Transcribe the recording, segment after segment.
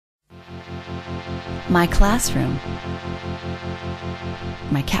My classroom.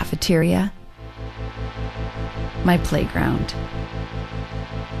 My cafeteria. My playground.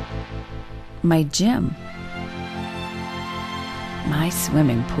 My gym. My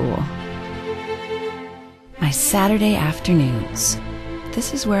swimming pool. My Saturday afternoons.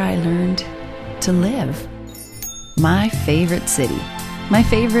 This is where I learned to live. My favorite city. My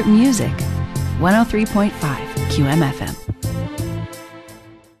favorite music. 103.5 QMFM.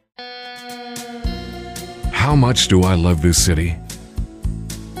 How much do I love this city?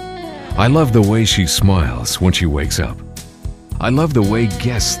 I love the way she smiles when she wakes up. I love the way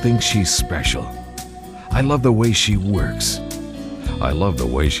guests think she's special. I love the way she works. I love the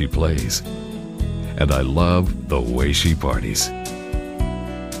way she plays. And I love the way she parties.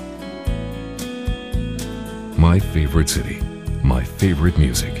 My favorite city, my favorite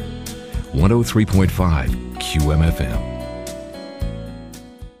music. 103.5 QMFM.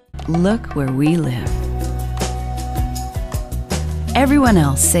 Look where we live. Everyone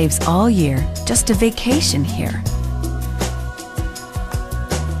else saves all year just to vacation here.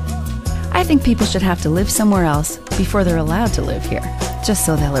 I think people should have to live somewhere else before they're allowed to live here, just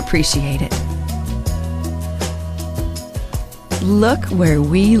so they'll appreciate it. Look where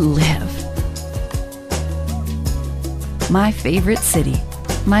we live. My favorite city,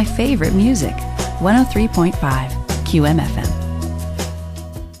 my favorite music. 103.5 QMFM.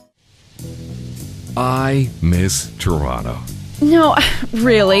 I miss Toronto. No,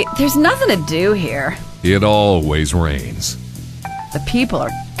 really, there's nothing to do here. It always rains. The people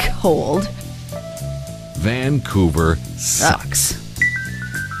are cold. Vancouver sucks.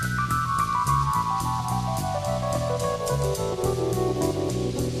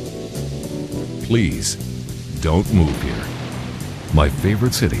 Please, don't move here. My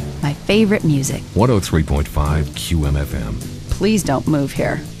favorite city. My favorite music. 103.5 QMFM. Please don't move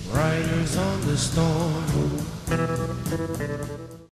here. Riders on the storm.